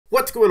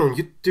What's going on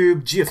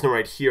YouTube, GeoSnow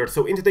right here.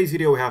 So in today's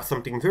video we have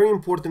something very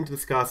important to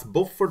discuss,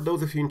 both for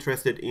those of you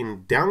interested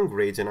in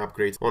downgrades and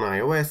upgrades on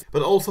iOS,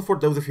 but also for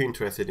those of you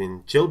interested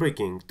in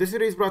jailbreaking. This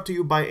video is brought to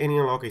you by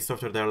AnyUnlock, a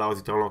software that allows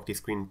you to unlock the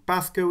screen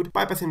passcode,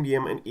 bypass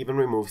MDM, and even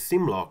remove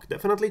SIM-lock.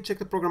 Definitely check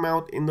the program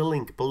out in the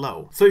link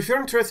below. So if you're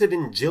interested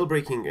in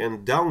jailbreaking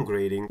and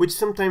downgrading, which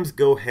sometimes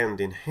go hand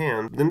in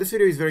hand, then this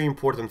video is very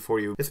important for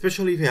you,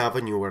 especially if you have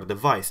a newer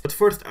device. But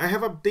first, I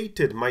have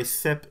updated my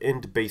SEP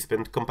and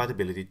baseband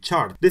compatibility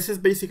chart. This is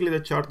basically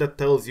the chart that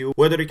tells you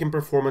whether you can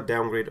perform a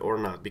downgrade or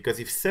not, because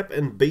if SEP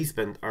and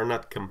baseband are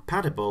not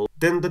compatible,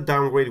 then the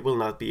downgrade will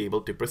not be able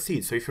to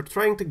proceed. So if you're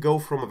trying to go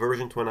from a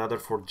version to another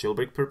for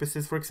jailbreak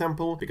purposes, for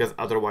example, because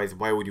otherwise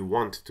why would you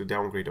want to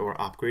downgrade or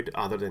upgrade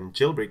other than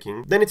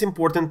jailbreaking, then it's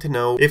important to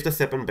know if the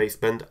SEP and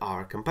baseband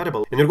are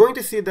compatible. And you're going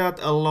to see that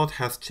a lot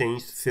has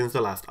changed since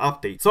the last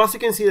update. So as you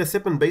can see, the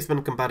SEP and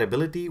baseband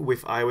compatibility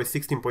with iOS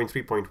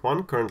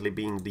 16.3.1, currently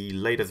being the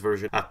latest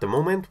version at the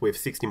moment, with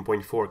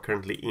 16.4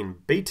 currently in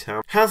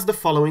beta, has the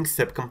following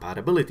SEP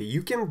compatibility.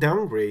 You can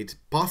downgrade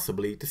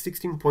possibly to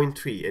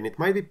 16.3, and it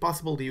might be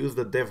possible to use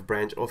the dev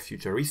branch of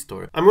Future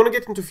Restore. I'm gonna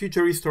get into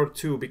Future Restore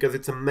too because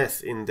it's a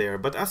mess in there,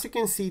 but as you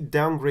can see,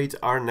 downgrades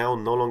are now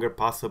no longer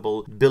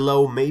possible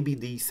below maybe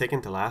the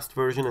second to last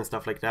version and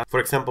stuff like that. For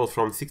example,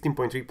 from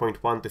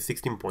 16.3.1 to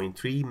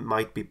 16.3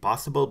 might be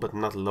possible, but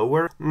not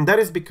lower. And that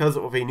is because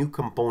of a new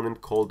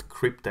component called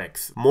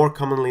Cryptex, more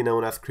commonly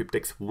known as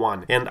Cryptex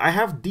 1. And I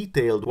have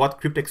detailed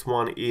what Cryptex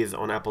 1 is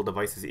on Apple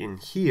devices in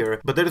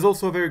here, but there is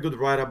also a very good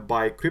write-up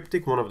by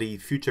Cryptic, one of the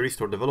Future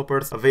Restore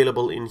developers,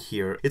 available in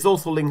here. It's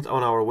also linked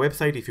on our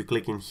website if you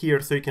click in here,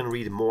 so you can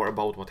read more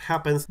about what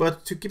happens.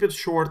 But to keep it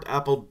short,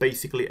 Apple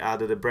basically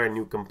added a brand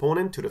new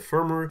component to the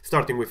firmware,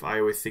 starting with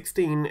iOS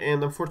 16,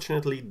 and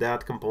unfortunately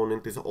that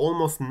component is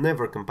almost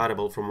never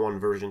compatible from one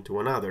version to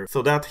another,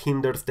 so that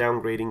hinders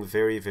downgrading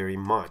very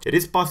much. It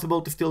is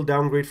possible to still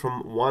downgrade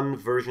from one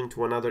version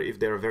to another if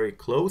they're very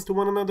close to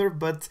one another,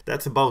 but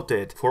that's about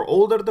it. For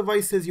older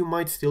devices, you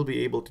might still be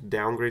able to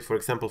downgrade, for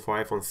example,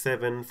 for iPhone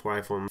 7, for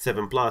iPhone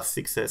 7 Plus,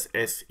 6S,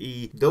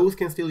 SE, those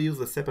can still use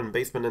the SEP and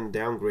baseband and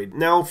downgrade.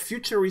 Now,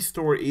 Future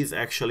Restore is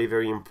actually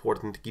very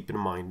important to keep in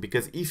mind,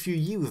 because if you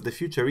use the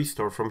Future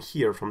Restore from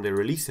here, from the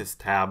Releases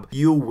tab,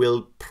 you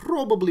will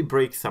probably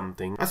break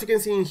something. As you can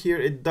see in here,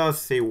 it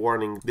does say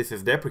warning, this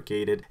is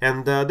deprecated,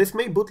 and this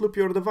may bootloop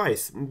your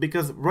device,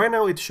 because right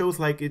now it shows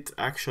like it's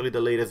actually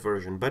the latest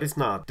version, but it's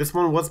not. This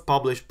one was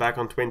published back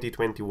on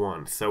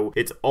 2021, so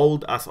it's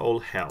old as all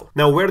hell.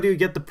 Now, where do you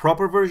get the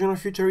proper version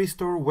of Future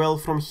Restore? Well,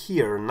 from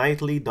here,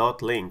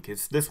 nightly.link.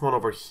 It's this one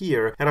over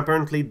here, and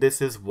apparently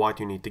this is what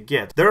you need to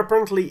get. There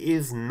apparently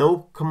is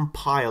no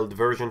compiled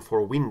version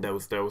for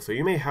Windows though, so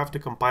you may have to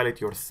compile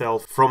it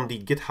yourself from the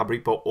GitHub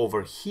repo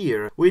over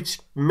here, which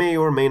may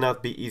or may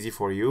not be easy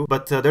for you,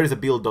 but there is a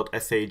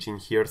build.sh in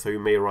here, so you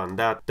may run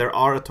that. There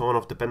are a ton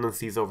of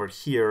dependencies over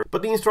here,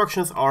 but the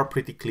instructions are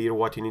pretty clear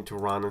what you need to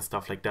run and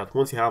stuff like that.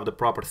 Once you have the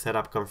proper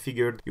setup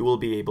configured, you will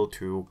be able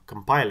to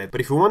compile it.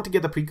 But if you want to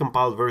get a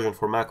precompiled version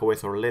for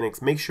macOS or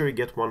Linux, make sure you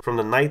get one from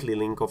the nightly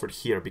link over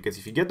here, because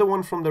if you get the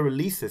one from the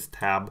Releases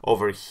tab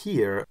over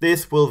here,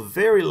 this will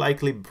very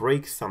likely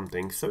break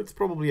something, so it's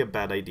probably a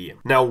bad idea.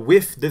 Now,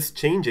 with this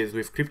changes,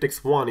 with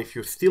Cryptex 1, if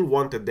you still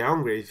want to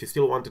downgrade, if you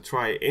still want to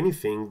try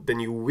anything, then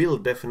you will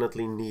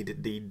definitely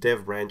need the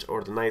dev branch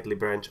or the nightly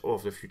branch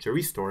of the Future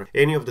Restore.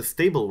 Any of the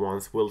stable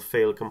ones will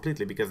fail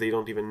completely because they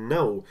don't even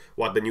know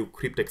what the new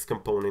Cryptex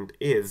component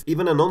is.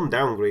 Even a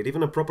non-downgrade,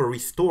 even a proper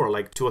restore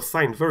like to a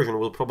signed version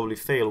will probably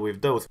fail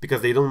with those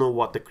because they don't know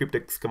what the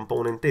Cryptex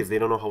component is. They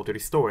don't know how to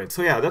restore it.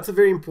 So yeah, that's a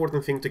very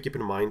important thing to keep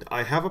in mind.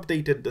 I have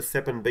updated the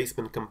SEP and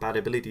baseband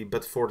compatibility,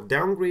 but for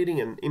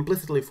downgrading and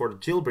implicitly for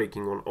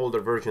jailbreaking on older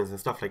versions and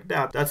stuff like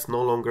that, that's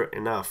no longer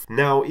enough.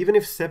 Now, even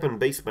if SEP and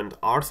baseband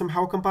are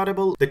somehow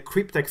compatible, the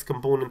Cryptex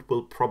component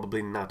will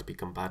probably not be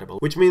compatible,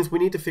 which means we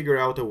need to figure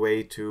out a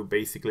way to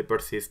basically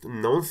persist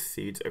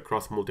non-seeds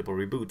across multiple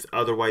reboots.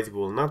 Otherwise, we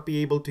will not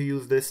be able to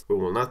use this. We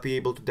will not be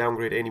able to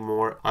downgrade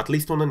anymore, at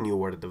least on the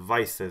newer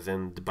devices.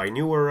 And by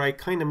newer, I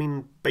kind of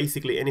mean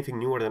basically anything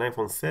newer than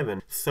iPhone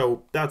 7.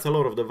 So that's a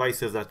lot of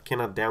devices that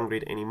cannot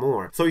downgrade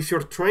anymore. So if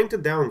you're trying to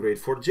downgrade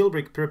for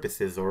jailbreak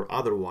purposes or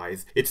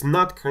otherwise, it's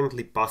not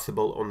currently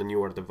possible on the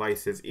newer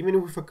devices.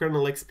 Even with a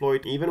kernel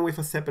exploit, even with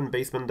a SEP and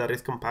baseband that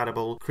is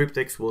compatible,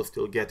 Cryptex will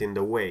still get in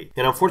the way.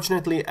 And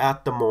unfortunately,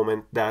 at the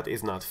moment, that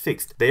is not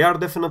fixed. They are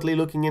definitely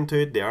looking into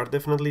it, they are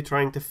definitely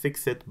trying to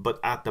fix it, but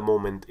at the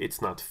moment,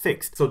 it's not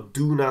fixed. So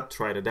do not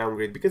try to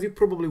downgrade because you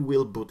probably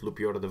will bootloop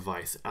your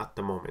device at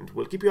the moment.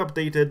 We'll keep you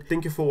updated.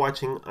 Thank you for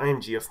watching. I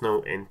am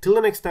GeoSnow, and till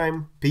the next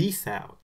time, peace out.